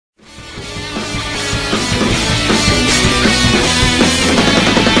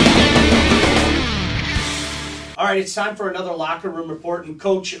right, it's time for another locker room report. And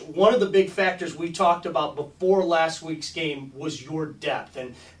Coach, one of the big factors we talked about before last week's game was your depth.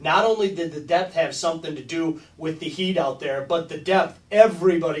 And not only did the depth have something to do with the heat out there, but the depth,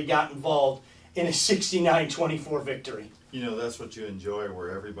 everybody got involved in a 69-24 victory. You know, that's what you enjoy,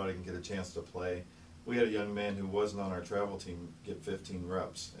 where everybody can get a chance to play. We had a young man who wasn't on our travel team get 15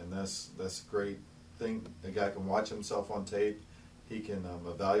 reps, and that's a great thing. A guy can watch himself on tape. He can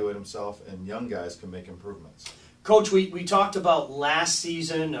evaluate himself, and young guys can make improvements. Coach, we talked about last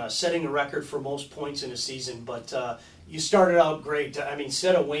season setting a record for most points in a season, but you started out great. I mean,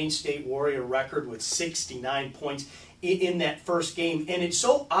 set a Wayne State Warrior record with 69 points in that first game, and it's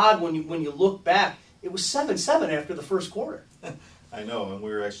so odd when you look back. It was 7-7 after the first quarter. I know, and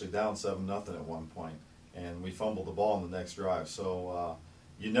we were actually down 7-0 at one point, and we fumbled the ball in the next drive. So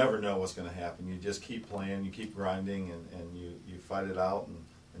you never know what's going to happen. You just keep playing, you keep grinding, and you fight it out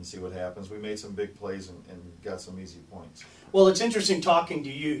and see what happens. We made some big plays and got some easy points. Well, it's interesting talking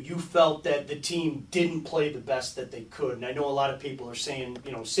to you. You felt that the team didn't play the best that they could. And I know a lot of people are saying,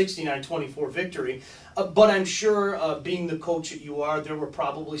 69-24 victory. But I'm sure, being the coach that you are, there were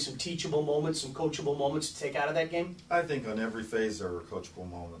probably some teachable moments, some coachable moments to take out of that game? I think on every phase there were coachable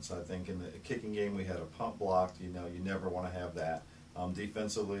moments. I think in the kicking game we had a punt blocked. You never want to have that.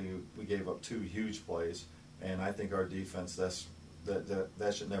 Defensively, we gave up 2 huge plays. And I think our defense,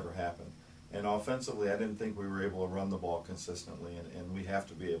 that should never happen. And offensively, I didn't think we were able to run the ball consistently, and we have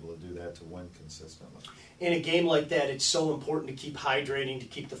to be able to do that to win consistently. In a game like that, it's so important to keep hydrating, to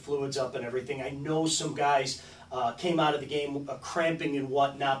keep the fluids up and everything. I know some guys came out of the game cramping and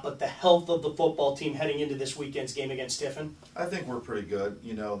whatnot, but the health of the football team heading into this weekend's game against Tiffin? I think we're pretty good.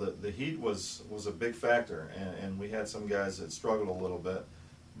 The heat was a big factor, and we had some guys that struggled a little bit,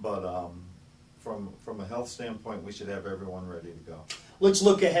 but from a health standpoint, we should have everyone ready to go. Let's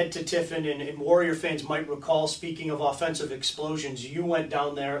look ahead to Tiffin, and Warrior fans might recall, speaking of offensive explosions, you went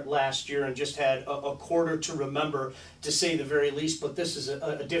down there last year and just had a quarter to remember, to say the very least, but this is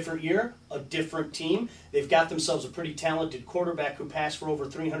a different year, a different team. They've got themselves a pretty talented quarterback who passed for over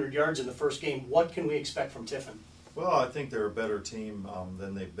 300 yards in the first game. What can we expect from Tiffin? Well, I think they're a better team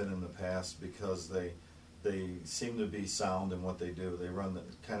than they've been in the past, because they seem to be sound in what they do. They run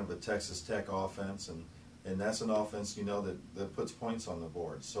kind of a Texas Tech offense, and that's an offense, that puts points on the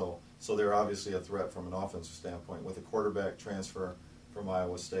board. So they're obviously a threat from an offensive standpoint with a quarterback transfer from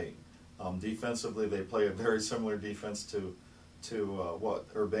Iowa State. Defensively, they play a very similar defense to what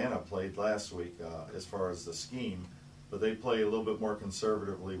Urbana played last week as far as the scheme, but they play a little bit more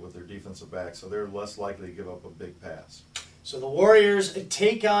conservatively with their defensive back, so they're less likely to give up a big pass. So the Warriors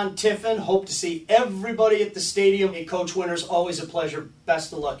take on Tiffin. Hope to see everybody at the stadium. Hey, Coach Winters, always a pleasure.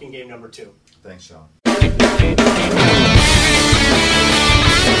 Best of luck in game number 2. Thanks, Sean.